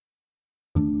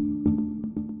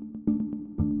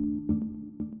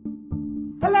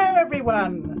Hello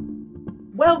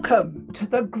everyone! Welcome to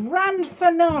the grand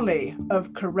finale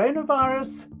of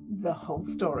Coronavirus, the whole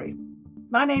story.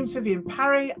 My name's Vivienne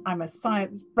Parry. I'm a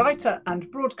science writer and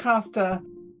broadcaster,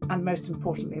 and most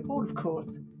importantly of all, of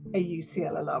course, a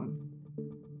UCL alum.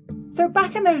 So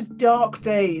back in those dark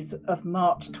days of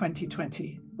March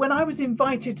 2020, when I was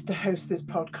invited to host this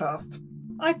podcast,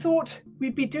 I thought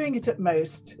we'd be doing it at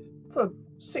most for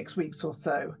 6 weeks or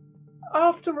so.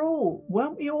 After all,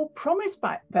 weren't we all promised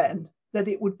back then that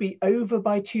it would be over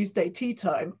by Tuesday tea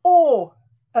time, or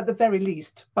at the very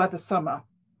least by the summer?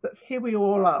 But here we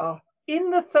all are, in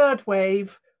the third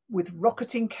wave, with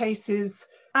rocketing cases,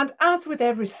 and as with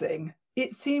everything,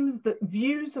 it seems that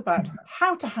views about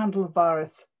how to handle the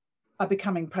virus are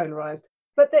becoming polarised.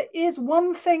 But there is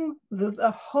one thing that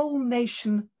the whole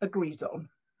nation agrees on.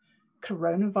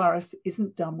 Coronavirus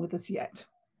isn't done with us yet.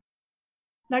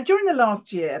 Now, during the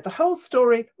last year, the whole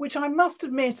story, which I must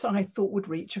admit I thought would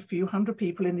reach a few hundred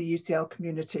people in the UCL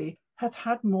community, has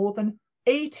had more than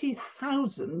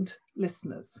 80,000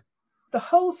 listeners. The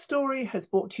whole story has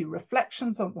brought you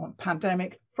reflections on the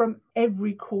pandemic from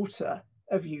every quarter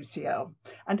of UCL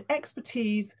and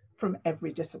expertise from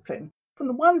every discipline, from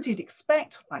the ones you'd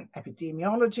expect, like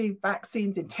epidemiology,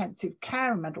 vaccines, intensive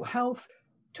care and mental health,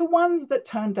 to ones that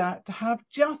turned out to have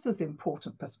just as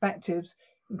important perspectives,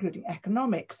 including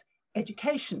economics,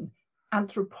 education,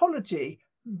 anthropology,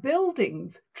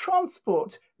 buildings,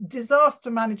 transport,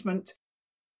 disaster management,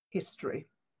 history.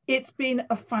 It's been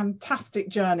a fantastic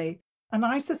journey, and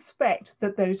I suspect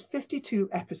that those 52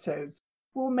 episodes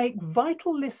will make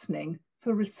vital listening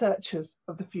for researchers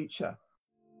of the future.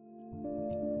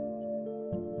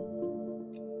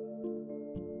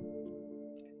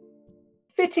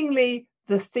 Fittingly,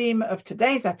 the theme of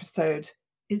today's episode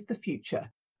is the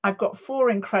future. I've got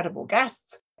 4 incredible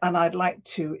guests, and I'd like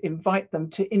to invite them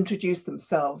to introduce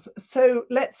themselves. So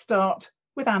let's start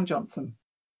with Anne Johnson.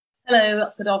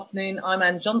 Hello, good afternoon. I'm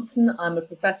Anne Johnson. I'm a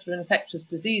professor of infectious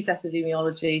disease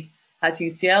epidemiology at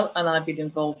UCL, and I've been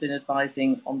involved in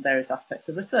advising on various aspects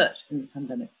of research in the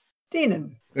pandemic.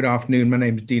 Deenan. Good afternoon. My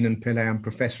name is Deenan Pillay. I'm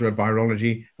Professor of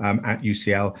Virology at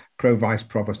UCL, Pro-Vice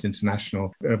Provost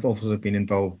International. I've also been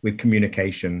involved with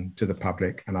communication to the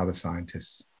public and other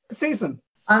scientists. Susan.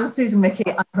 I'm Susan Mickey.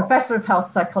 I'm Professor of Health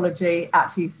Psychology at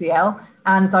UCL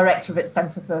and Director of its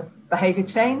Centre for Behaviour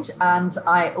Change. And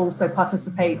I also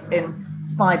participate in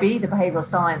SPI-B, the behavioural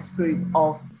science group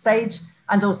of SAGE,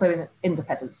 and also in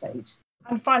Independent SAGE.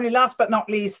 And finally, last but not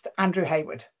least, Andrew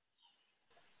Hayward.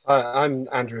 Hi, I'm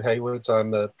Andrew Hayward.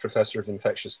 I'm a Professor of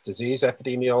Infectious Disease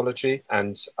Epidemiology,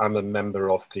 and I'm a member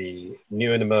of the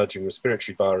New and Emerging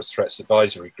Respiratory Virus Threats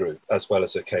Advisory Group, as well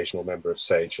as an occasional member of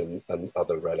SAGE and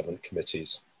other relevant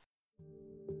committees.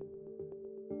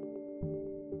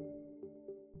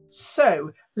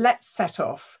 So let's set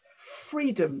off.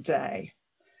 Freedom Day.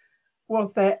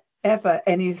 Was there ever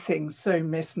anything so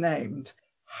misnamed?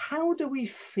 How do we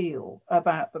feel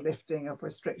about the lifting of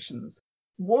restrictions?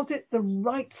 Was it the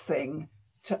right thing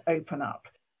to open up?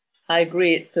 I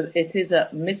agree, it is a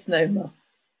misnomer.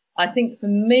 I think for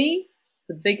me,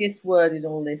 the biggest word in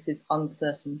all this is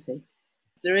uncertainty.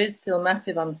 There is still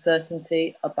massive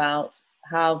uncertainty about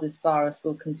how this virus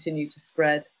will continue to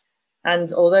spread.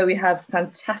 And although we have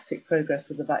fantastic progress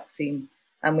with the vaccine,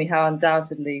 and we have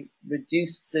undoubtedly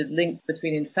reduced the link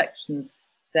between infections,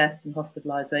 deaths and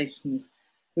hospitalizations,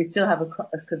 we still have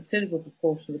a considerable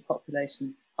proportion of the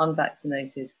population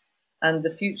unvaccinated, and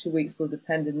the future weeks will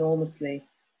depend enormously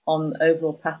on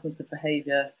overall patterns of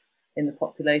behaviour in the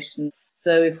population.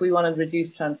 So if we want to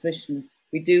reduce transmission,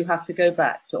 we do have to go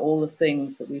back to all the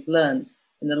things that we've learned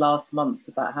in the last months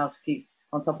about how to keep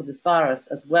on top of this virus,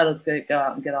 as well as go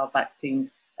out and get our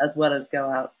vaccines, as well as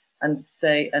go out and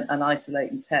stay and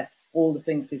isolate and test, all the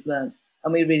things we've learned.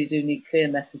 And we really do need clear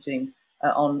messaging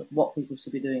on what people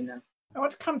should be doing now. I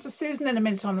want to come to Susan in a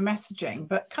minute on the messaging,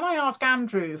 but can I ask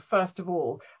Andrew, first of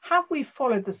all, have we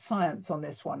followed the science on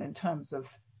this one in terms of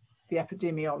the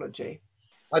epidemiology?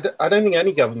 I don't think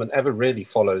any government ever really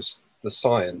follows the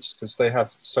science because they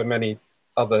have so many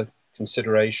other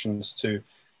considerations to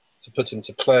put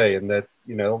into play, and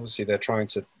obviously they're trying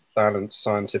to balance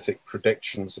scientific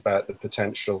predictions about the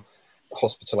potential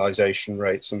hospitalization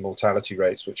rates and mortality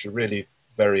rates, which are really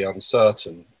very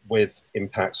uncertain, with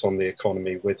impacts on the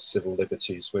economy, with civil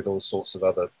liberties, with all sorts of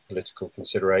other political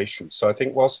considerations. So I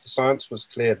think whilst the science was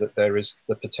clear that there is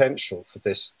the potential for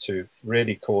this to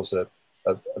really cause a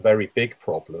very big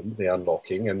problem, the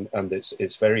unlocking, and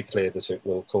it's very clear that it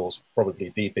will cause probably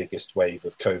the biggest wave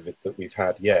of COVID that we've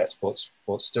had yet. What's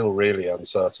still really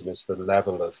uncertain is the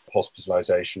level of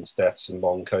hospitalizations, deaths and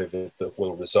long COVID that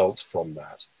will result from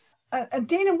that. And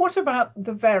Dean, what about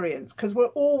the variants? Because we're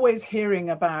always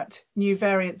hearing about new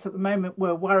variants at the moment.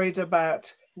 We're worried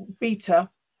about Beta.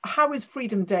 How is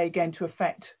Freedom Day going to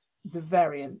affect the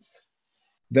variants?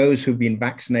 Those who've been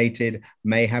vaccinated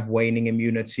may have waning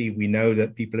immunity. We know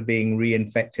that people are being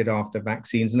reinfected after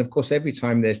vaccines. And of course, every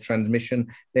time there's transmission,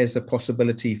 there's a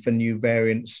possibility for new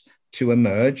variants to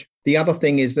emerge. The other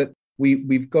thing is that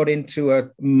we've got into a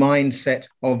mindset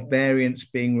of variants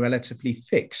being relatively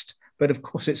fixed. But of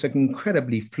course, it's an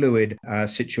incredibly fluid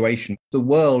situation. The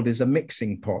world is a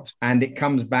mixing pot, and it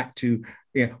comes back to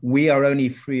we are only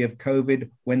free of COVID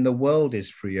when the world is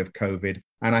free of COVID.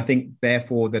 And I think,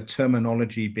 therefore, the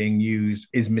terminology being used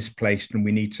is misplaced, and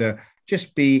we need to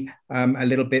just be a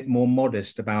little bit more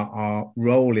modest about our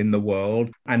role in the world,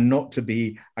 and not to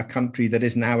be a country that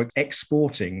is now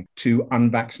exporting to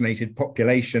unvaccinated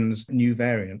populations new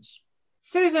variants.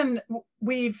 Susan,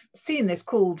 we've seen this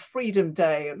called Freedom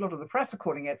Day. A lot of the press are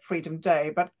calling it Freedom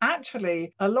Day, but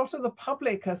actually a lot of the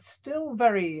public are still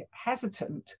very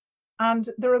hesitant. And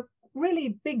there are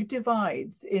really big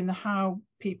divides in how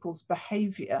people's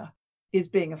behaviour is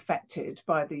being affected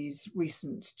by these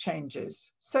recent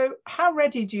changes. So how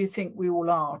ready do you think we all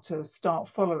are to start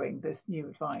following this new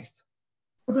advice?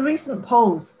 Well, the recent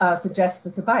polls suggest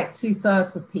that about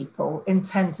 2/3 of people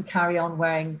intend to carry on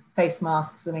wearing face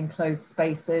masks in enclosed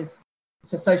spaces,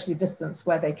 to socially distance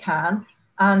where they can,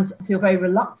 and feel very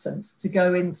reluctant to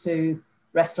go into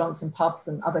restaurants and pubs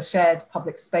and other shared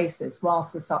public spaces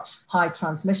whilst there's such high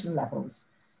transmission levels.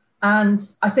 And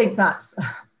I think that's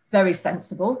very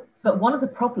sensible. But one of the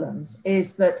problems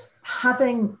is that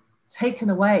having taken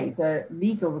away the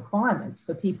legal requirement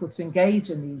for people to engage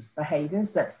in these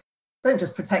behaviours that don't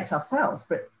just protect ourselves,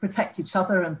 but protect each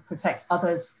other and protect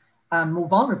others more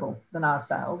vulnerable than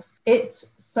ourselves, it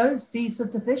sows seeds of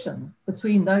division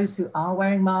between those who are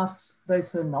wearing masks,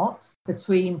 those who are not,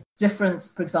 between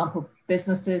different, for example,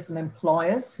 businesses and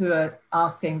employers who are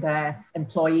asking their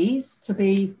employees to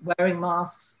be wearing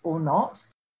masks or not.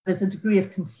 There's a degree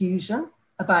of confusion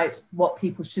about what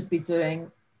people should be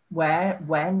doing, where,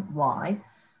 when, why.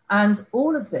 And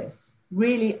all of this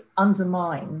really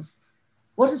undermines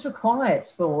what is required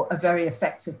for a very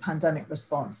effective pandemic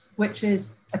response, which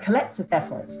is a collective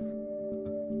effort.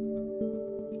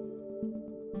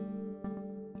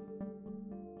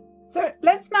 So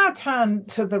let's now turn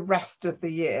to the rest of the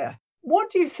year.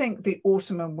 What do you think the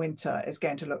autumn and winter is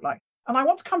going to look like? And I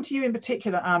want to come to you in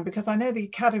particular, Anne, because I know the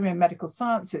Academy of Medical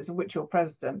Sciences, of which you're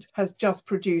president, has just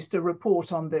produced a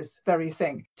report on this very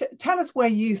thing. Tell us where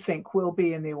you think we'll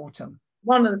be in the autumn.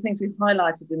 One of the things we've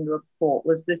highlighted in the report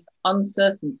was this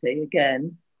uncertainty,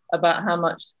 again, about how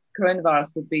much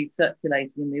coronavirus will be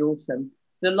circulating in the autumn.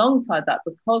 But alongside that,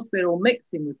 because we're all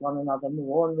mixing with one another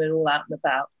more and we're all out and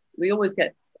about, we always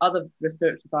get other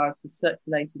respiratory viruses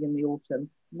circulating in the autumn.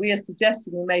 We are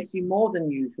suggesting we may see more than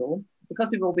usual. Because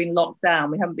we've all been locked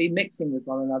down, we haven't been mixing with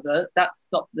one another. That's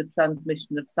stopped the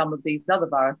transmission of some of these other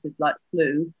viruses like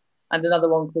flu, and another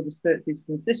one called respiratory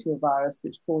syncytial virus,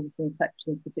 which causes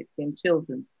infections, particularly in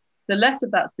children. So less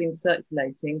of that's been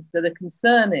circulating. So the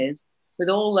concern is, with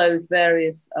all those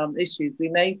various issues, we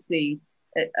may see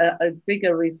a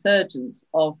bigger resurgence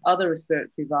of other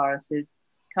respiratory viruses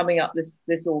coming up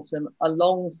this autumn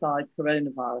alongside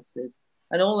coronaviruses.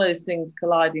 And all those things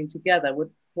colliding together would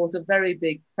cause a very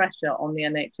big pressure on the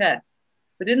NHS.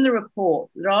 But in the report,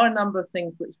 there are a number of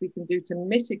things which we can do to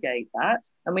mitigate that.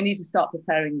 And we need to start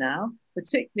preparing now,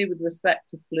 particularly with respect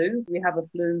to flu. We have a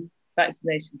flu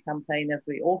vaccination campaign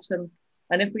every autumn.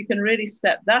 And if we can really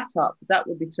step that up, that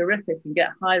would be terrific and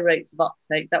get high rates of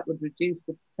uptake. That would reduce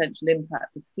the potential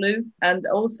impact of flu. And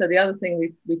also the other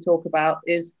thing we talk about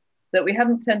is that we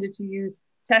haven't tended to use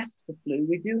tests for flu.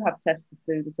 We do have tests for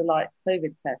flu that are like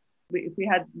COVID tests. If we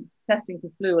had testing for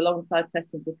flu alongside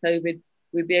testing for COVID,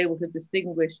 we'd be able to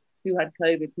distinguish who had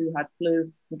COVID, who had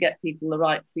flu, and get people the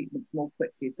right treatments more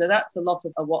quickly. So that's a lot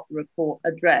of what the report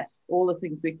addressed, all the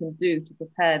things we can do to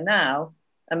prepare now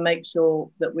and make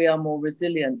sure that we are more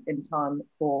resilient in time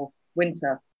for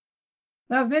winter.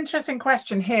 There's an interesting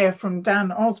question here from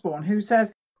Dan Osborne, who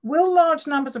says, will large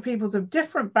numbers of people of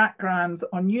different backgrounds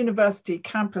on university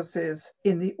campuses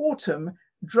in the autumn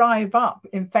drive up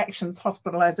infections,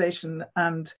 hospitalisation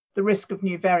and the risk of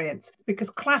new variants?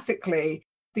 Because classically,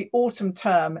 the autumn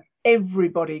term,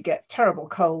 everybody gets terrible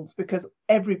colds because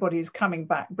everybody's coming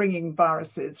back, bringing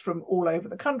viruses from all over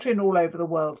the country and all over the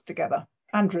world together.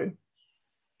 Andrew?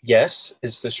 Yes,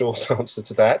 is the short answer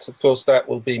to that. Of course, that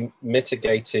will be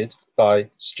mitigated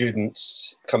by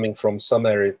students coming from some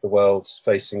area of the world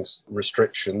facing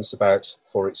restrictions about,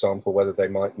 for example, whether they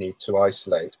might need to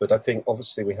isolate. But I think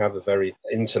obviously we have a very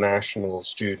international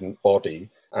student body,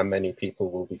 and many people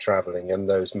will be travelling, and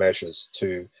those measures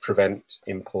to prevent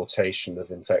importation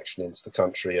of infection into the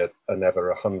country are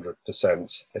never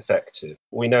 100% effective.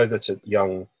 We know that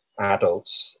young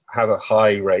adults have a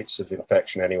high rates of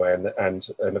infection anyway,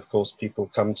 and of course people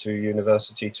come to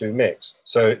university to mix.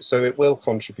 So it will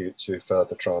contribute to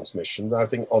further transmission. I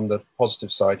think on the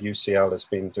positive side, UCL has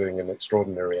been doing an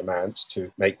extraordinary amount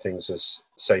to make things as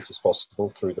safe as possible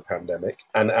through the pandemic.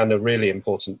 And a really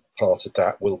important part of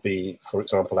that will be, for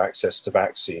example, access to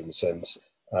vaccines. And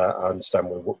I understand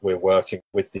we're working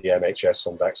with the NHS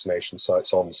on vaccination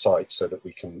sites on site so that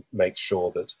we can make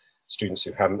sure that students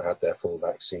who haven't had their full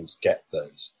vaccines get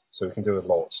those. So we can do a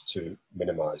lot to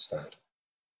minimise that.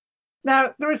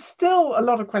 Now, there is still a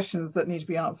lot of questions that need to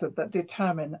be answered that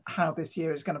determine how this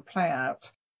year is going to play out.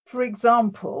 For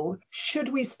example, should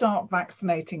we start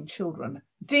vaccinating children?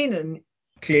 Deenan.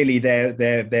 Clearly, there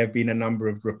have been a number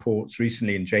of reports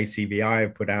recently, and JCVI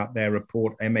have put out their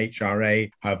report.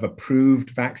 MHRA have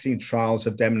approved vaccine trials,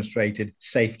 have demonstrated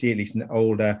safety, at least in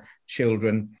older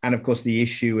children. And of course, the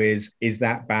issue is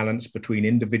that balance between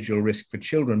individual risk for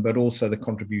children, but also the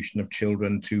contribution of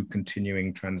children to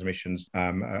continuing transmissions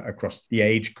across the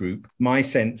age group. My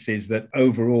sense is that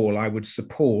overall, I would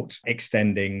support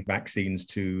extending vaccines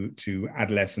to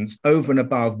adolescents over and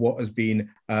above what has been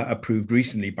approved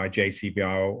recently by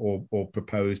JCVI or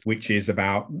proposed, which is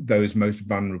about those most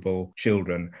vulnerable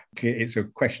children. It's a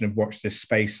question of watch this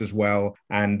space as well.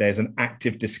 And there's an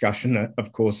active discussion,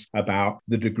 of course, about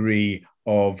the degree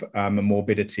of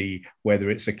morbidity, whether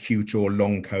it's acute or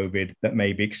long COVID, that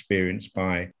may be experienced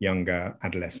by younger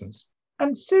adolescents.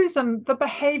 And Susan, the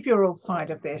behavioural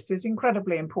side of this is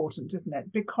incredibly important, isn't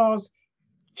it? Because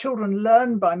children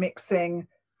learn by mixing,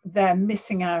 they're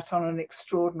missing out on an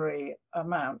extraordinary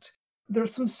amount. There are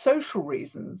some social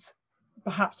reasons,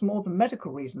 perhaps more than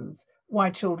medical reasons, why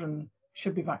children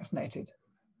should be vaccinated.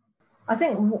 I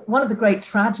think one of the great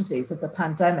tragedies of the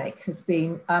pandemic has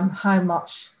been how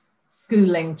much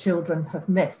schooling children have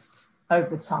missed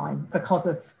over time because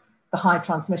of the high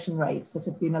transmission rates that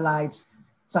have been allowed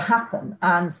to happen.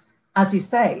 And as you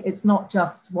say, it's not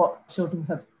just what children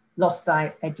have lost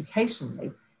out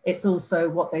educationally, it's also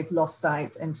what they've lost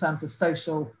out in terms of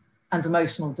social and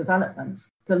emotional development.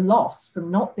 The loss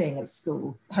from not being at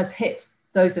school has hit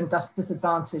those in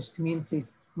disadvantaged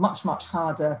communities much, much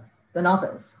harder than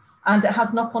others. And it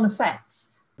has knock-on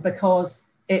effects because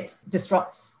it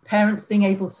disrupts parents being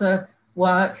able to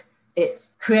work. It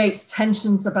creates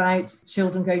tensions about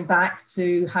children going back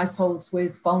to households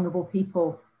with vulnerable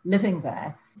people living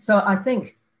there. So I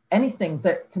think anything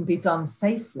that can be done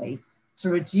safely to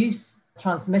reduce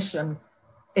transmission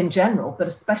in general, but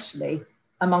especially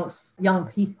amongst young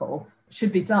people,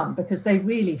 should be done because they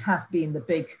really have been the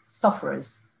big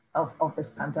sufferers of this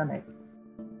pandemic.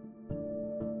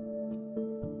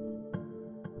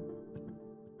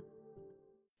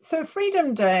 So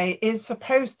Freedom Day is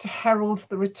supposed to herald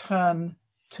the return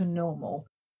to normal.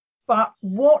 But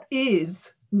what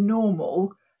is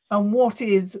normal and what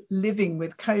is living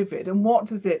with COVID and what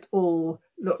does it all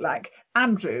look like?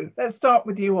 Andrew, let's start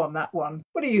with you on that one.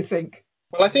 What do you think?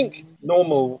 Well, I think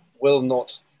normal will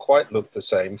not quite look the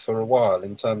same for a while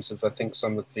in terms of, I think,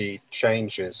 some of the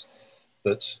changes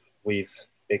that we've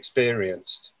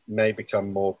experienced may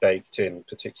become more baked in,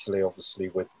 particularly obviously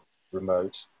with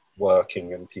remote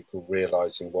working and people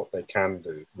realizing what they can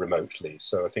do remotely.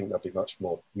 So I think there'll be much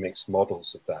more mixed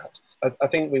models of that. I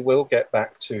think we will get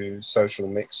back to social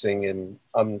mixing in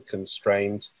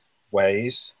unconstrained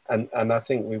ways. And I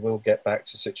think we will get back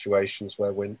to situations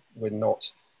where we're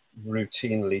not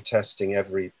routinely testing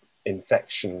every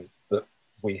infection that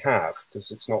we have,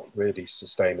 because it's not really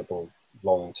sustainable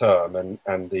long term,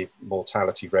 and the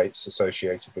mortality rates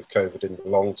associated with COVID in the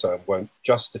long term won't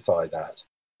justify that.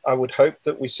 I would hope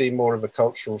that we see more of a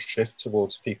cultural shift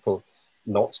towards people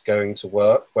not going to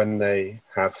work when they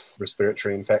have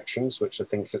respiratory infections, which I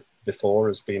think that before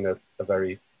has been a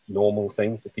very normal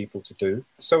thing for people to do.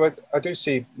 So I do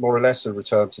see more or less a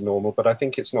return to normal, but I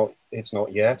think it's not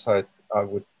yet. I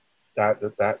would doubt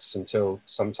that that's until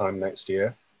sometime next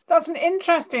year. That's an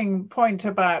interesting point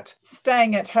about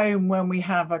staying at home when we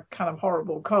have a kind of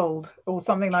horrible cold or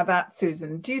something like that,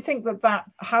 Susan. Do you think that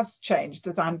has changed,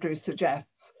 as Andrew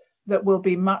suggests, that we'll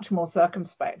be much more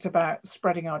circumspect about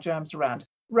spreading our germs around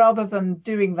rather than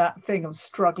doing that thing of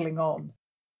struggling on?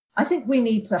 I think we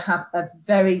need to have a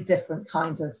very different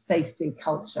kind of safety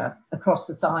culture across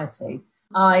society.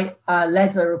 I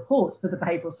led a report for the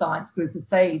behavioural science group of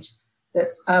SAGE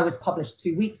that was published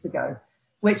 2 weeks ago,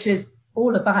 which is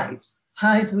all about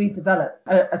how do we develop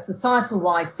a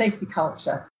societal-wide safety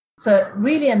culture to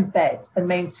really embed and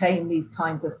maintain these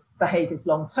kinds of behaviours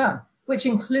long term, which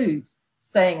includes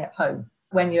staying at home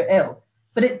when you're ill.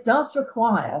 But it does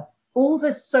require all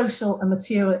the social and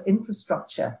material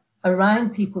infrastructure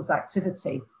around people's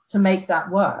activity to make that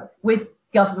work, with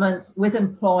government, with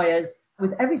employers,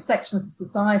 with every section of the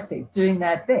society doing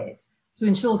their bit to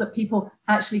ensure that people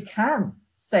actually can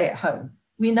stay at home.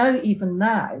 We know even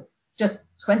now, just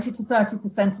 20 to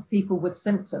 30% of people with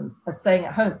symptoms are staying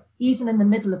at home, even in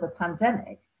the middle of a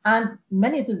pandemic. And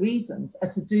many of the reasons are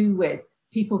to do with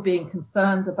people being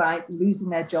concerned about losing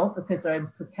their job because they're in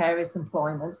precarious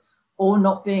employment, or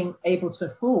not being able to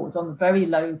afford on the very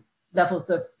low levels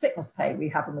of sickness pay we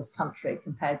have in this country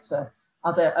compared to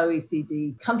other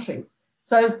OECD countries.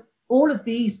 So all of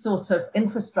these sort of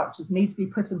infrastructures need to be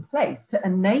put in place to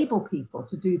enable people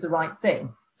to do the right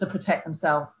thing, to protect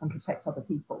themselves and protect other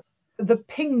people. The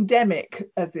pingdemic,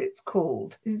 as it's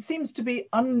called, it seems to be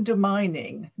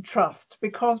undermining trust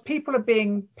because people are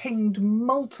being pinged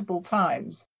multiple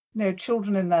times. You know,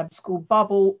 children in their school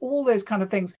bubble, all those kind of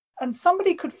things. And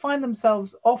somebody could find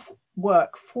themselves off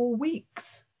work for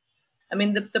weeks. I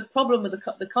mean, the problem with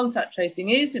the contact tracing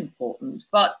is important,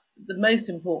 but the most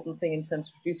important thing in terms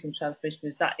of reducing transmission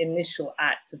is that initial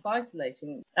act of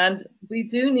isolating. And we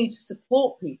do need to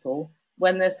support people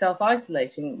when they're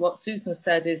self-isolating. What Susan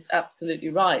said is absolutely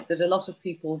right, that a lot of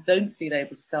people don't feel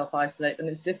able to self-isolate, and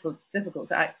it's difficult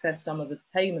to access some of the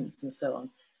payments and so on.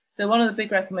 So one of the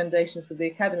big recommendations of the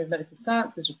Academy of Medical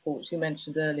Sciences report you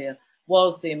mentioned earlier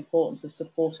was the importance of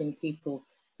supporting people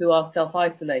who are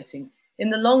self-isolating. In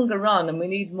the longer run, and we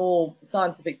need more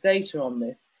scientific data on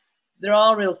this, there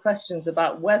are real questions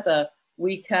about whether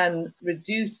we can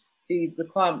reduce the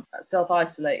requirement to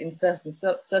self-isolate in certain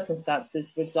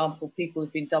circumstances. For example, people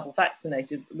who've been double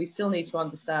vaccinated. We still need to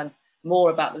understand more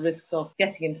about the risks of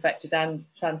getting infected and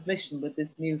transmission with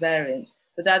this new variant.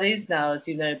 But that is now, as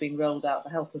you know, being rolled out for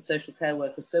health and social care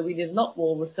workers. So we need a lot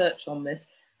more research on this.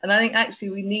 And I think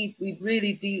actually we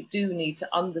really do need to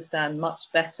understand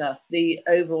much better the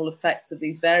overall effects of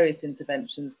these various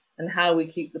interventions and how we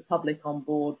keep the public on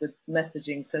board with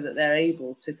messaging so that they're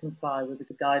able to comply with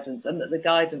the guidance, and that the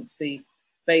guidance be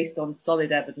based on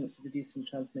solid evidence of reducing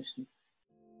transmission.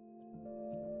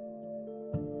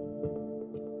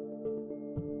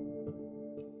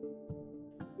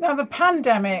 Now, the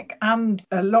pandemic and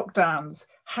lockdowns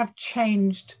have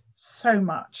changed so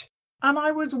much. And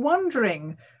I was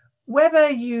wondering whether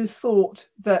you thought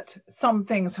that some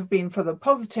things have been for the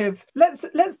positive.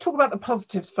 Let's talk about the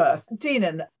positives first.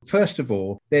 Deenan. First of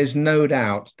all, there's no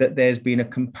doubt that there's been a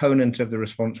component of the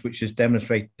response which has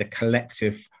demonstrated the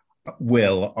collective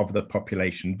will of the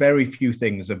population. Very few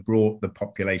things have brought the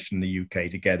population in the UK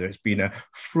together. It's been a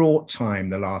fraught time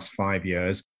the last 5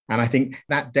 years. And I think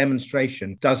that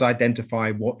demonstration does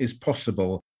identify what is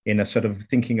possible in a sort of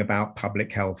thinking about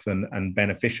public health and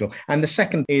beneficial. And the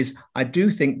second is, I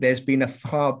do think there's been a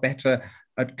far better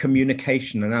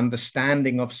communication and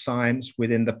understanding of science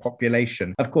within the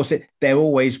population. Of course, there are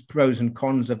always pros and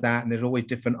cons of that, and there's always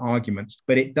different arguments,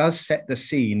 but it does set the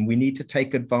scene. We need to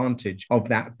take advantage of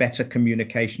that better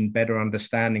communication, better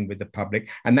understanding with the public,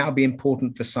 and that'll be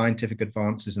important for scientific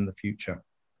advances in the future.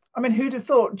 I mean, who'd have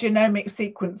thought genomic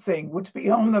sequencing would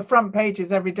be on the front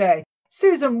pages every day?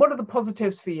 Susan, what are the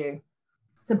positives for you?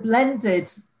 The blended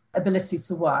ability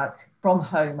to work from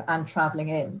home and travelling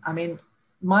in. I mean,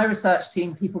 my research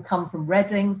team, people come from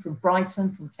Reading, from Brighton,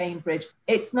 from Cambridge.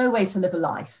 It's no way to live a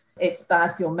life. It's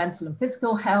bad for your mental and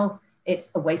physical health.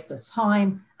 It's a waste of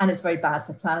time, and it's very bad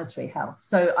for planetary health.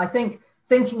 So I think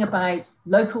thinking about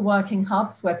local working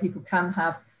hubs where people can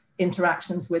have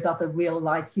interactions with other real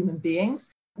life human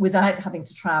beings without having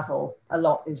to travel a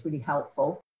lot is really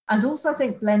helpful. And also I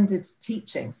think blended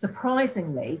teaching,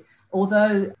 surprisingly,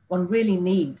 although one really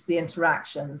needs the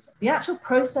interactions, the actual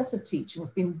process of teaching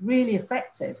has been really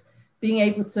effective. Being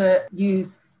able to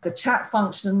use the chat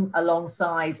function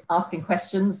alongside asking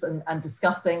questions and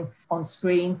discussing on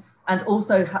screen, and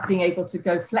also being able to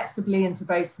go flexibly into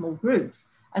very small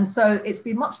groups. And so it's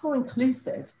been much more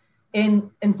inclusive in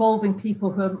involving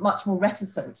people who are much more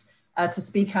reticent to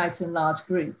speak out in large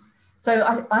groups.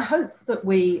 So I hope that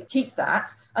we keep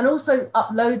that, and also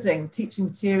uploading teaching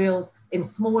materials in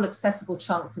small accessible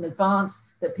chunks in advance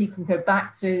that people can go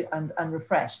back to and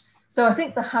refresh. So I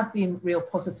think there have been real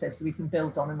positives that we can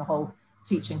build on in the whole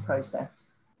teaching process.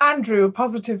 Andrew, a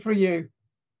positive for you?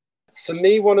 For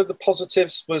me, one of the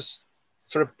positives was,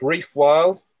 for a brief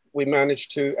while, we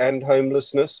managed to end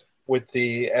homelessness with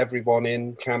the Everyone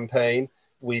In campaign.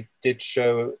 We did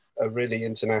show a really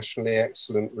internationally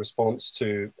excellent response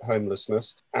to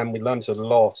homelessness. And we learned a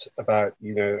lot about,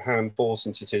 how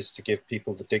important it is to give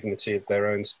people the dignity of their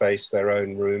own space, their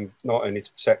own room, not only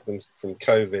to protect them from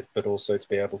COVID, but also to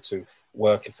be able to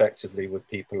work effectively with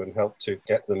people and help to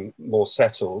get them more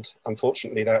settled.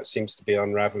 Unfortunately, that seems to be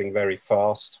unravelling very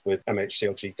fast, with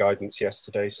MHCLG guidance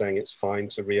yesterday saying it's fine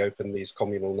to reopen these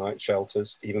communal night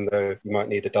shelters, even though you might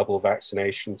need a double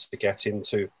vaccination to get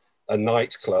into a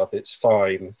nightclub. It's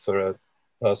fine for a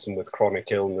person with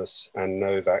chronic illness and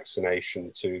no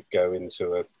vaccination to go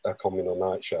into a communal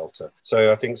night shelter.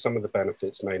 So I think some of the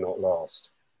benefits may not last.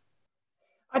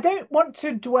 I don't want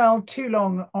to dwell too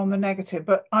long on the negative,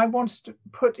 but I wanted to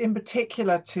put in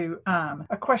particular to Anne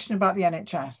a question about the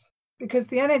NHS, because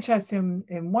the NHS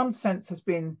in one sense has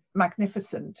been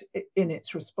magnificent in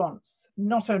its response,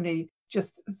 not only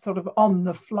just sort of on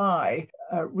the fly,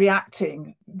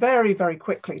 reacting very, very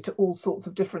quickly to all sorts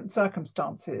of different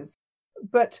circumstances,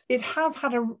 but it has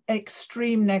had an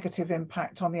extreme negative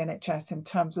impact on the NHS in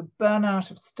terms of burnout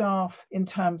of staff, in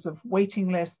terms of waiting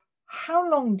lists. How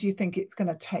long do you think it's going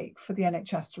to take for the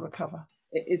NHS to recover?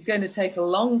 It's going to take a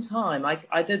long time.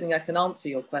 I don't think I can answer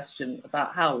your question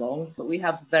about how long, but we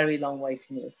have very long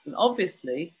waiting lists. And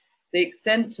obviously, the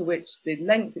extent to which the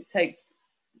length it takes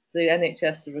the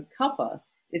NHS to recover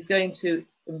is going to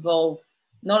involve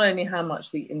not only how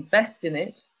much we invest in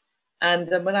it, and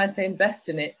when I say invest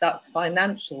in it, that's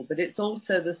financial, but it's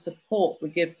also the support we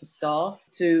give to staff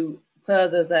to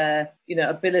further their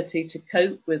ability to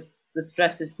cope with the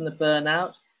stresses and the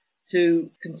burnout, to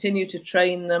continue to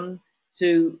train them,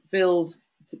 to build,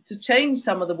 to change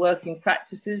some of the working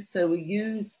practices so we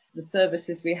use the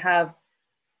services we have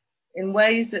in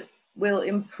ways that will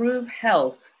improve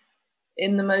health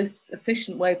in the most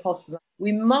efficient way possible.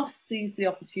 We must seize the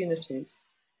opportunities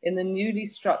in the newly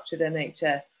structured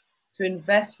NHS to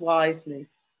invest wisely,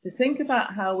 to think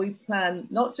about how we plan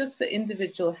not just for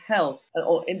individual health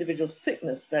or individual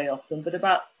sickness very often, but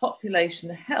about population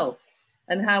health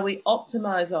and how we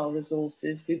optimize our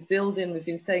resources. We've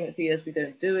been saying it for years, we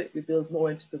don't do it. We build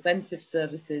more into preventive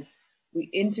services. We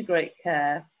integrate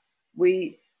care.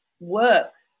 We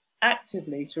work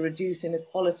actively to reduce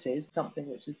inequalities, something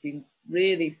which has been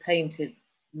really painted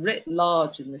writ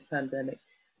large in this pandemic.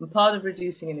 And part of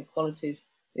reducing inequalities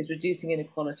is reducing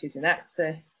inequalities in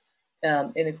access,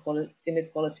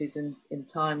 inequalities in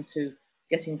time to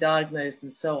getting diagnosed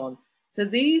and so on. So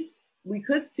we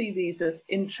could see these as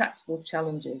intractable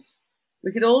challenges.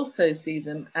 We could also see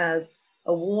them as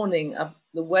a warning of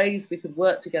the ways we could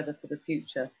work together for the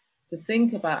future, to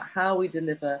think about how we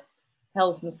deliver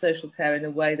health and social care in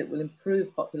a way that will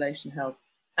improve population health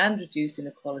and reduce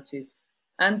inequalities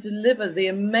and deliver the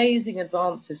amazing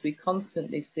advances we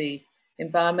constantly see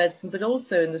in biomedicine, but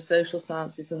also in the social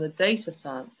sciences and the data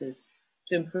sciences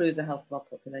to improve the health of our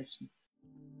population.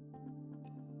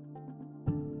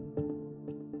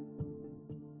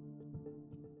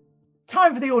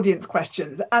 Time for the audience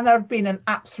questions, and there have been an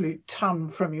absolute ton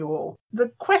from you all. The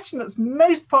question that's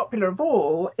most popular of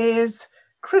all is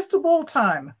crystal ball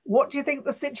time. What do you think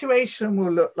the situation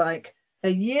will look like a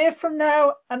year from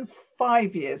now and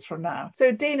 5 years from now?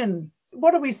 So, Deenan,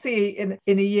 what do we see in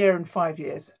a year and 5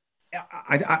 years?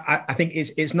 I think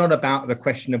it's not about the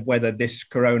question of whether this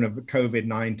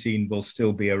COVID-19 will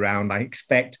still be around. I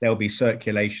expect there'll be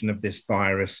circulation of this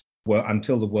virus. Well,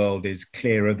 until the world is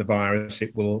clear of the virus,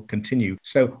 it will continue.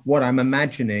 So what I'm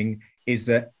imagining is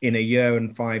that in a year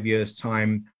and 5 years'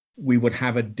 time, we would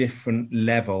have a different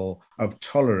level of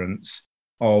tolerance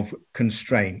of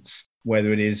constraints,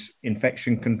 whether it is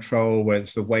infection control, whether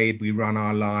it's the way we run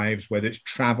our lives, whether it's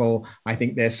travel. I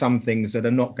think there's some things that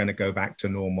are not going to go back to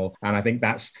normal. And I think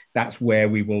that's where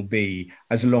we will be,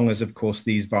 as long as, of course,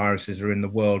 these viruses are in the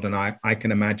world. And I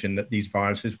can imagine that these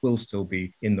viruses will still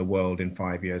be in the world in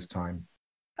 5 years' time.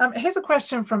 Here's a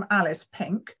question from Alice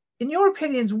Pink. In your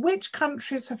opinions, which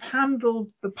countries have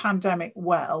handled the pandemic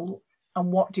well,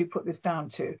 and what do you put this down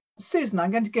to? Susan,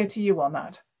 I'm going to go to you on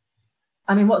that.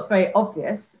 I mean, what's very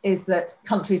obvious is that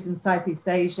countries in Southeast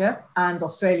Asia and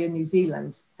Australia and New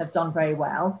Zealand have done very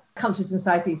well. Countries in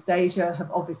Southeast Asia have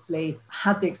obviously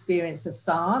had the experience of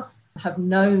SARS, have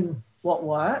known what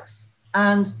works.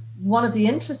 And one of the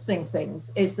interesting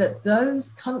things is that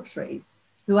those countries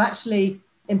who actually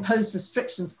imposed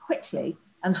restrictions quickly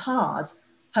and hard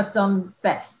have done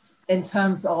best in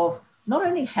terms of not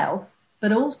only health,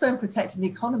 but also in protecting the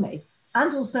economy,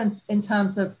 and also in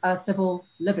terms of civil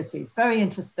liberties. Very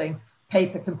interesting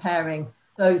paper comparing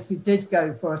those who did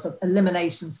go for a sort of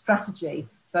elimination strategy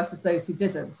versus those who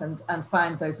didn't, and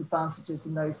find those advantages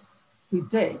in those who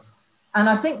did. And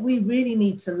I think we really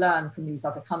need to learn from these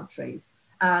other countries.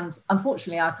 And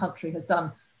unfortunately, our country has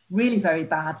done really very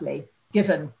badly,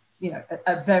 given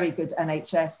a very good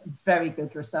NHS, very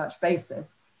good research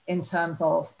basis in terms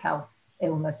of health,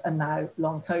 illness, and now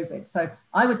long COVID. So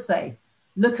I would say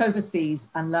look overseas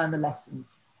and learn the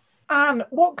lessons. And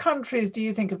what countries do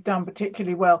you think have done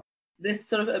particularly well? This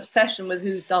sort of obsession with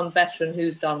who's done better and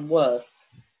who's done worse.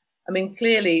 I mean,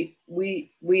 clearly,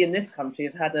 we in this country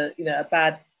have had a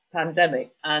bad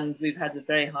pandemic, and we've had a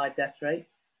very high death rate.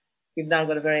 We've now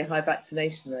got a very high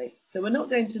vaccination rate. So we're not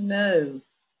going to know,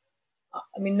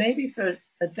 I mean, maybe for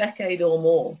a decade or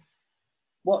more,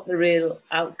 what the real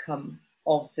outcome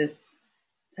of this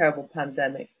terrible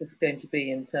pandemic is going to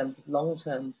be in terms of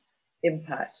long-term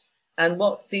impact. And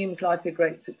what seems like a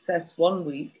great success one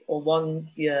week or 1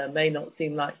 year may not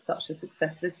seem like such a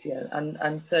success this year.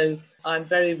 And so I'm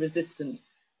very resistant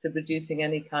to producing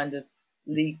any kind of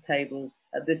league table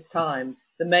at this time.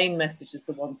 The main message is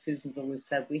the one Susan's always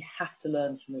said: we have to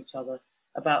learn from each other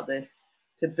about this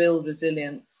to build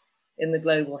resilience in the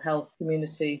global health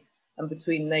community and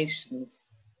between nations,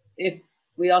 if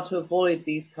we are to avoid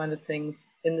these kind of things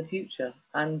in the future.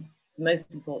 And the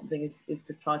most important thing is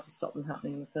to try to stop them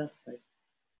happening in the first place.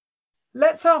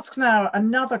 Let's ask now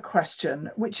another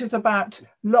question, which is about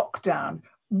lockdown.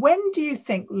 When do you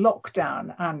think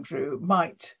lockdown, Andrew,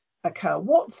 might occur?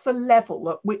 What's the level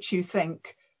at which you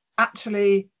think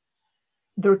actually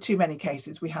there are too many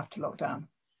cases, we have to lock down?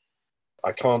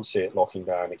 I can't see it locking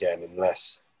down again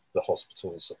unless the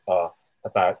hospitals are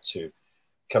about to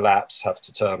collapse, have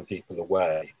to turn people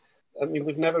away. I mean,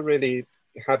 we've never really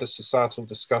had a societal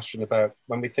discussion about,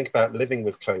 when we think about living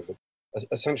with COVID,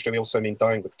 essentially we also mean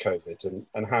dying with COVID,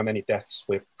 and how many deaths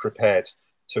we're prepared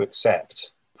to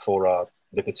accept for our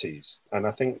liberties. And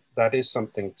I think that is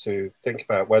something to think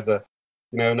about, whether,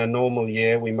 in a normal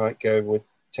year we might go with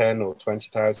 10 or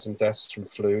 20,000 deaths from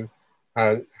flu.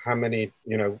 How many,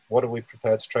 what are we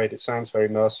prepared to trade? It sounds very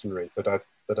mercenary, but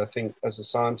I think as a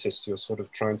scientist, you're sort of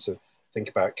trying to think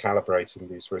about calibrating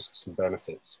these risks and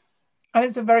benefits. And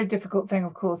it's a very difficult thing,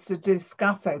 of course, to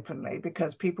discuss openly,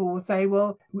 because people will say,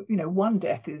 well, one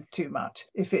death is too much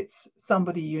if it's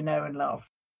somebody you know and love.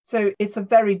 So it's a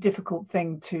very difficult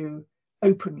thing to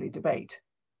openly debate.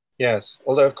 Yes,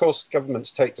 although, of course,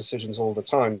 governments take decisions all the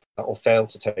time, or fail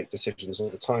to take decisions all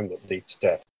the time, that lead to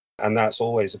death. And that's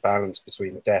always a balance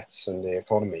between deaths and the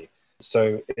economy.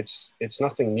 So it's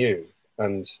nothing new,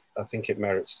 and I think it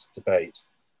merits debate.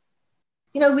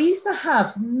 We used to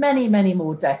have many, many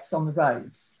more deaths on the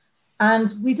roads,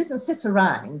 and we didn't sit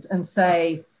around and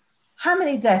say, how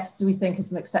many deaths do we think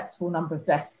is an acceptable number of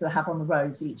deaths to have on the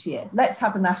roads each year? Let's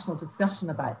have a national discussion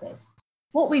about this.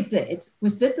 What we did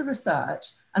was did the research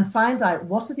and find out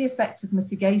what are the effective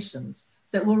mitigations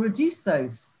that will reduce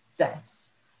those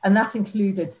deaths. And that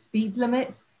included speed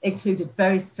limits, included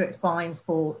very strict fines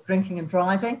for drinking and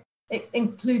driving. It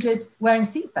included wearing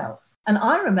seatbelts. And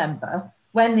I remember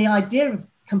when the idea of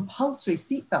compulsory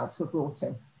seatbelts were brought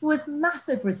in, there was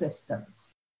massive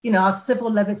resistance. Our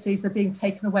civil liberties are being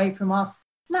taken away from us.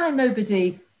 Now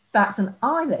nobody bats an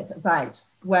eyelid about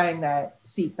wearing their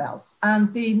seatbelts.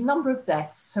 And the number of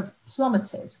deaths have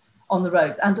plummeted on the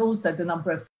roads, and also the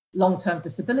number of long-term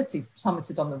disabilities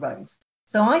plummeted on the roads.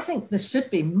 So I think there should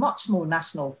be much more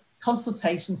national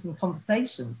consultations and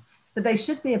conversations, but they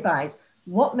should be about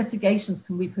what mitigations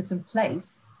can we put in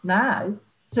place now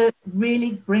to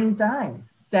really bring down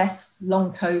deaths,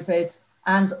 long COVID,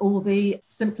 and all the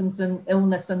symptoms and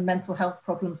illness and mental health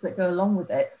problems that go along with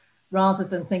it, rather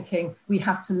than thinking we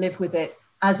have to live with it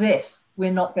as if we're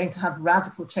not going to have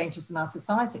radical changes in our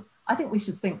society. I think we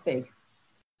should think big.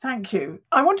 Thank you.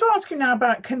 I want to ask you now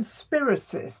about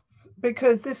conspiracists,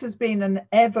 because this has been an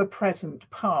ever-present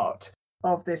part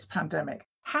of this pandemic.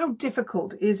 How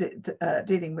difficult is it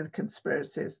dealing with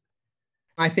conspiracies?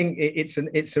 I think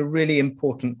it's a really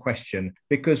important question,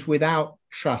 because without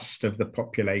trust of the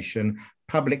population,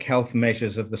 public health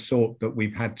measures of the sort that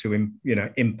we've had to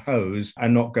impose are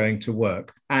not going to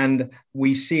work. And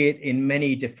we see it in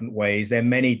many different ways. There are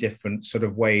many different sort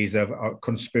of ways of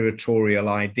conspiratorial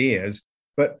ideas.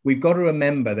 But we've got to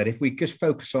remember that if we just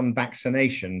focus on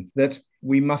vaccination, that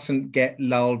we mustn't get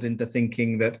lulled into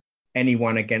thinking that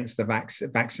anyone against the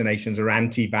vaccinations are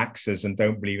anti-vaxxers and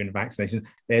don't believe in vaccinations.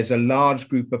 There's a large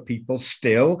group of people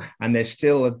still, and there's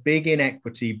still a big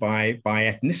inequity by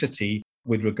ethnicity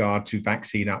with regard to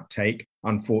vaccine uptake,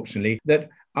 unfortunately, that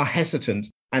are hesitant.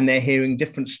 And they're hearing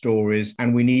different stories,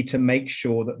 and we need to make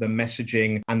sure that the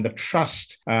messaging and the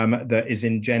trust that is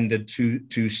engendered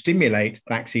to stimulate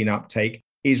vaccine uptake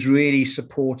is really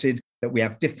supported, that we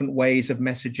have different ways of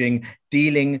messaging,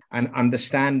 dealing and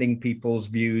understanding people's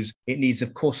views. It needs,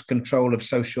 of course, control of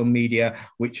social media,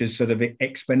 which is sort of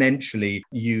exponentially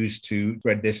used to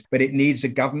spread this, but it needs a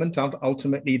government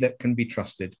ultimately that can be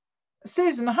trusted.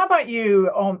 Susan, how about you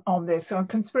on this, on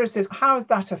conspiracies? How has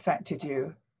that affected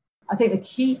you? I think the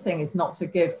key thing is not to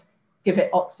give give it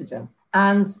oxygen.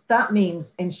 And that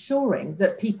means ensuring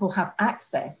that people have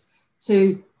access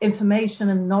to information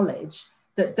and knowledge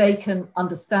that they can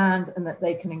understand and that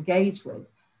they can engage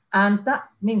with. And that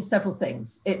means several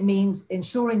things. It means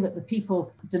ensuring that the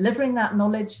people delivering that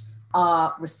knowledge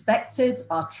are respected,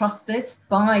 are trusted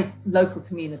by local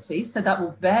communities. So that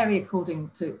will vary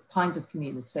according to kind of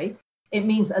community. It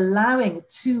means allowing a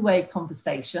two-way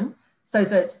conversation so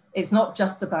that it's not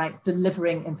just about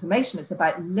delivering information, it's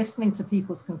about listening to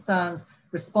people's concerns,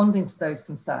 responding to those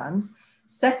concerns,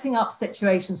 setting up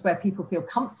situations where people feel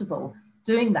comfortable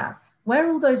doing that.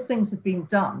 Where all those things have been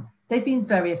done, they've been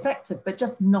very effective, but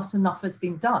just not enough has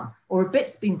been done, or a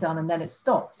bit's been done and then it's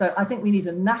stopped. So I think we need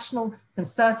a national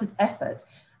concerted effort,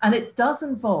 and it does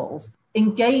involve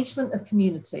engagement of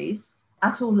communities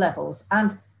at all levels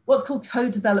and what's called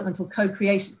co-development or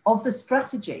co-creation of the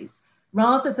strategies,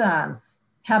 rather than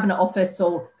Cabinet Office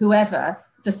or whoever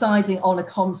deciding on a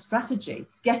comms strategy,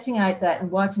 getting out there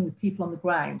and working with people on the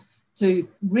ground to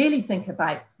really think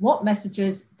about what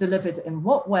messages delivered in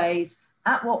what ways,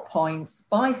 at what points,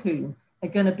 by whom are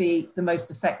going to be the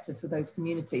most effective for those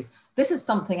communities. This is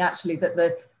something actually that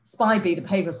the SPI-B, the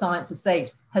Behavioural Science of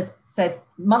SAGE, has said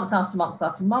month after month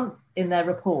after month in their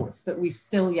reports, but we've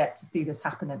still yet to see this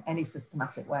happen in any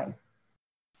systematic way.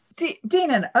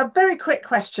 Deenan, a very quick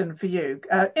question for you.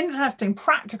 Interesting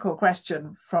practical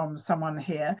question from someone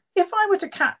here. If I were to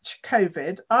catch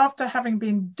COVID after having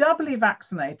been doubly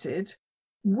vaccinated,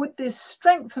 would this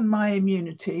strengthen my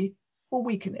immunity or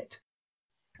weaken it?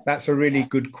 That's a really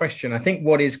good question. I think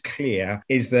what is clear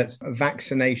is that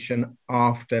vaccination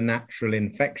after natural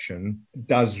infection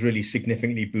does really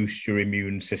significantly boost your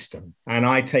immune system. And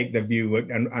I take the view,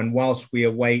 and whilst we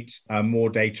await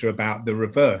more data about the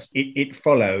reverse, it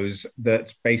follows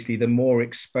that basically the more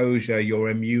exposure your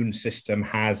immune system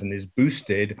has and is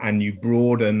boosted, and you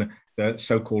broaden the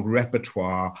so-called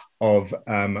repertoire of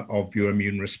your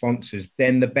immune responses,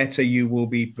 then the better you will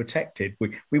be protected.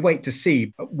 We wait to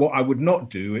see. What I would not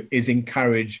do is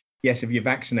encourage, yes, if you're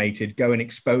vaccinated, go and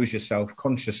expose yourself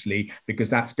consciously because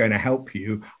that's going to help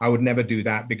you. I would never do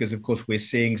that because, of course, we're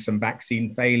seeing some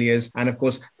vaccine failures. And, of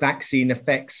course, vaccine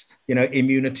effects,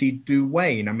 immunity do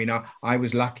wane. I mean, I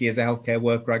was lucky as a healthcare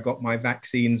worker. I got my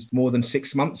vaccines more than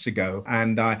 6 months ago.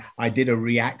 And I did a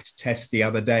REACT test the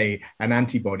other day, an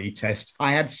antibody test.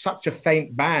 I had such a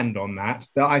faint band on that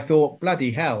I thought,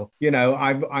 bloody hell,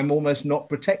 I'm almost not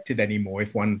protected anymore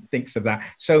if one thinks of that.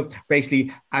 So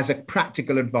basically, as a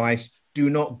practical advice, do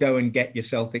not go and get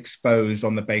yourself exposed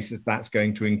on the basis that's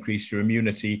going to increase your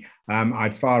immunity.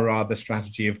 I'd far rather the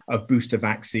strategy of booster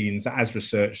vaccines as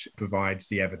research provides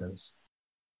the evidence.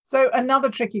 So another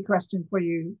tricky question for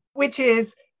you, which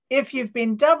is, if you've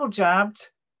been double jabbed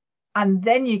and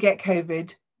then you get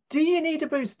COVID, do you need a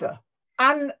booster?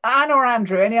 Anne or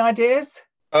Andrew, any ideas?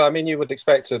 I mean, you would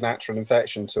expect a natural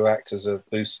infection to act as a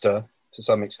booster to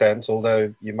some extent,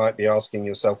 although you might be asking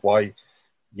yourself why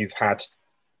you've had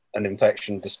an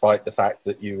infection despite the fact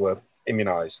that you were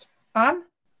immunized. Anne?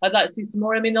 I'd like to see some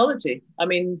more immunology. I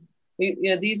mean,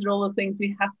 these are all the things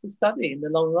we have to study in the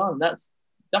long run. That's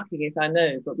ducking it, I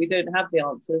know, but we don't have the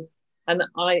answers. And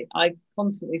I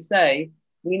constantly say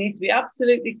we need to be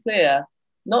absolutely clear,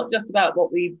 not just about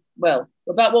what we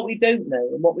don't know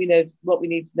and what we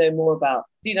need to know more about.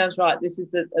 Deenan's right. This is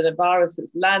a virus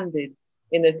that's landed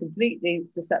in a completely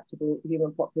susceptible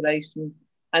human population.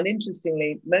 And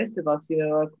interestingly, most of us,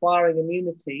 are acquiring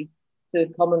immunity to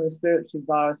common respiratory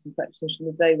virus infections from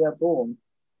the day we're born.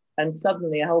 And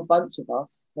suddenly a whole bunch of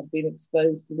us have been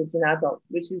exposed to this in adults,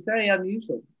 which is very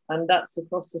unusual. And that's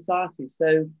across society.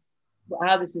 So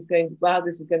how this is going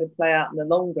to play out in the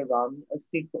longer run as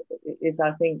people is,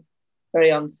 I think,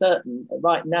 very uncertain. But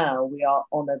right now, we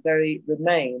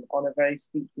remain on a very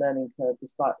steep learning curve,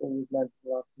 despite all we've learned in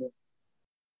the last year.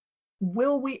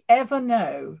 Will we ever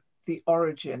know the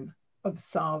origin of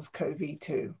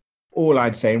SARS-CoV-2? All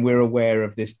I'd say, and we're aware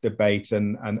of this debate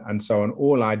and so on,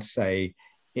 all I'd say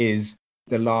is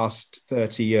the last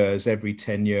 30 years, every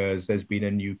 10 years, there's been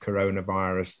a new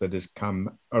coronavirus that has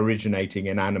come originating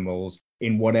in animals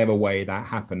in whatever way that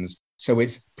happens. So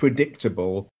it's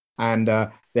predictable, and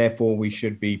therefore we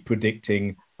should be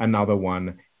predicting another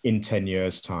one in 10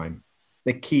 years' time.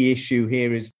 The key issue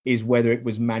here is whether it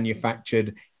was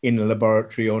manufactured in a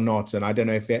laboratory or not. And I don't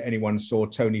know if anyone saw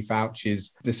Tony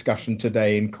Fauci's discussion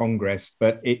today in Congress,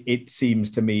 but it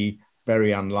seems to me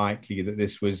very unlikely that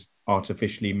this was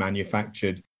artificially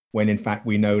manufactured, when in fact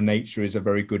we know nature is a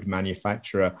very good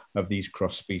manufacturer of these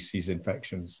cross-species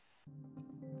infections.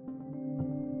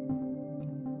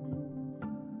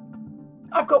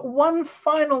 I've got one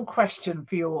final question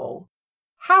for you all.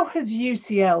 How has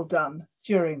UCL done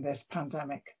during this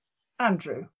pandemic?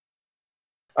 Andrew.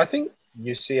 I think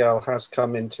UCL has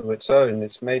come into its own.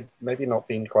 It's maybe not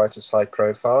been quite as high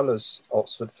profile as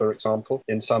Oxford, for example,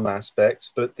 in some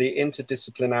aspects, but the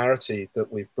interdisciplinarity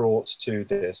that we've brought to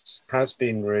this has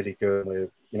been really good.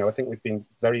 I think we've been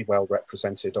very well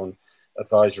represented on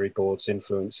advisory boards,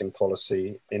 influencing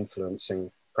policy,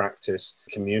 influencing practice,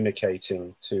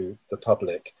 communicating to the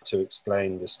public to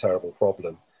explain this terrible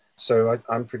problem. So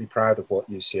I'm pretty proud of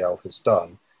what UCL has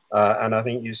done. And I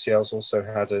think UCL's also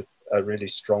had a really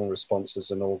strong response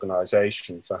as an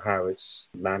organisation for how it's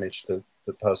managed the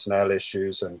personnel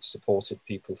issues and supported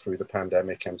people through the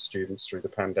pandemic and students through the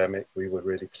pandemic. We were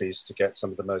really pleased to get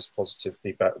some of the most positive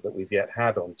feedback that we've yet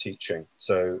had on teaching.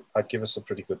 So I'd give us a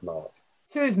pretty good mark.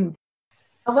 Susan.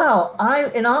 Well,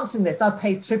 in answering this, I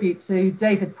paid tribute to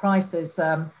David Price's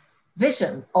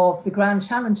vision of the Grand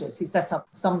Challenges he set up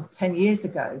some 10 years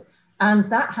ago. And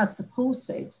that has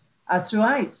supported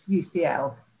throughout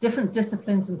UCL different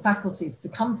disciplines and faculties to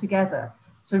come together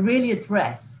to really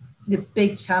address the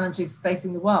big challenges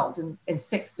facing the world in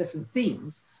 6 different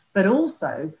themes, but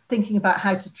also thinking about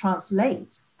how to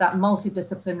translate that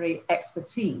multidisciplinary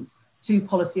expertise to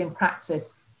policy and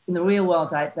practice in the real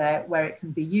world out there where it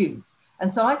can be used.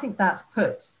 And so I think that's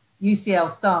put UCL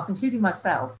staff, including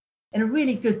myself, in a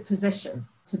really good position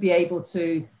to be able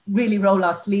to really roll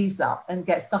our sleeves up and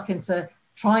get stuck into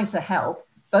trying to help,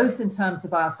 both in terms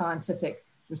of our scientific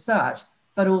research,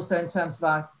 but also in terms of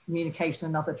our communication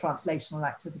and other translational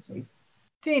activities.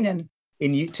 Deenan.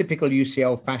 In typical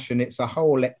UCL fashion, it's a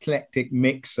whole eclectic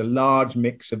mix, a large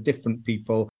mix of different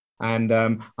people. And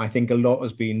I think a lot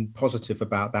has been positive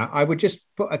about that. I would just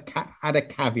add a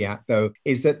caveat, though,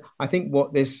 is that I think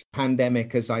what this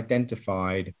pandemic has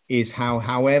identified is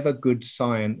however good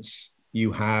science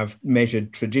you have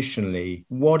measured traditionally,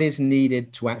 what is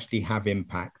needed to actually have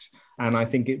impact. And I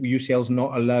think UCL's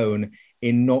not alone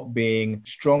in not being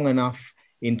strong enough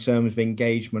in terms of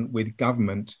engagement with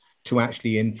government to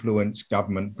actually influence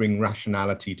government, bring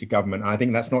rationality to government. And I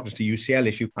think that's not just a UCL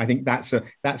issue. I think that's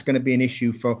going to be an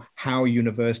issue for how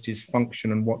universities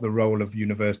function and what the role of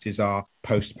universities are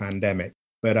post-pandemic.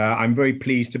 But I'm very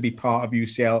pleased to be part of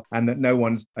UCL and that no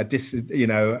one's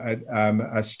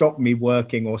stopped me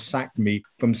working or sacked me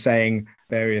from saying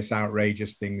various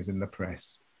outrageous things in the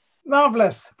press.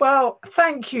 Marvellous. Well,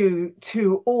 thank you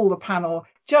to all the panel.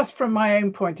 Just from my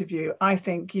own point of view, I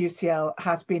think UCL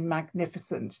has been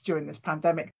magnificent during this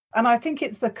pandemic. And I think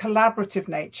it's the collaborative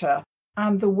nature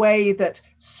and the way that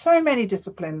so many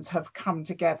disciplines have come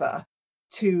together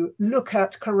to look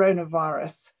at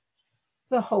coronavirus,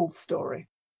 the whole story.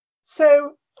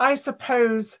 So I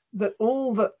suppose that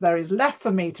all that there is left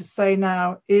for me to say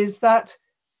now is that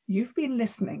you've been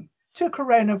listening to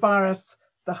Coronavirus,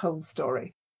 the Whole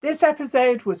Story. This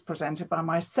episode was presented by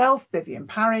myself, Vivienne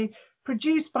Parry,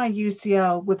 produced by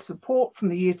UCL with support from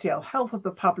the UCL Health of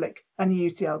the Public and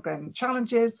UCL Grand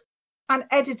Challenges, and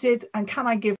edited, and can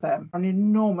I give them an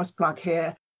enormous plug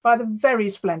here, by the very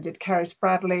splendid Kerry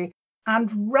Spradley,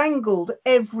 and wrangled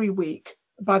every week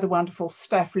by the wonderful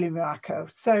Steph Lumuako.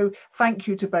 So thank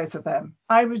you to both of them.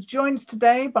 I was joined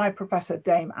today by Professor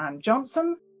Dame Anne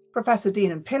Johnson, Professor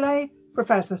Deenan Pillay,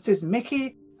 Professor Susan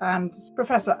Mickey, and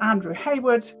Professor Andrew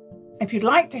Hayward. If you'd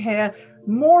like to hear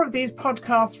more of these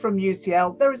podcasts from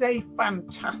UCL, there is a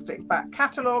fantastic back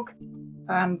catalogue,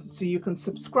 and so you can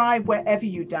subscribe wherever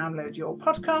you download your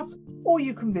podcasts, or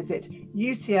you can visit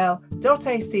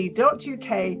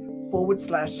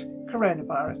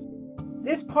ucl.ac.uk/coronavirus.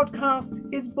 This podcast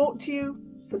is brought to you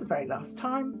for the very last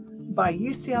time by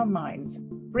UCL Minds,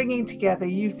 bringing together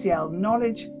UCL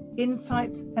knowledge,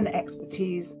 insights and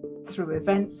expertise through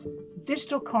events,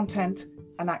 digital content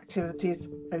and activities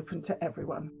open to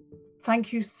everyone.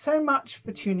 Thank you so much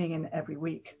for tuning in every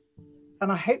week,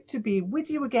 and I hope to be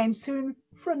with you again soon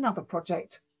for another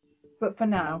project. But for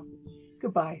now,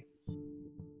 goodbye.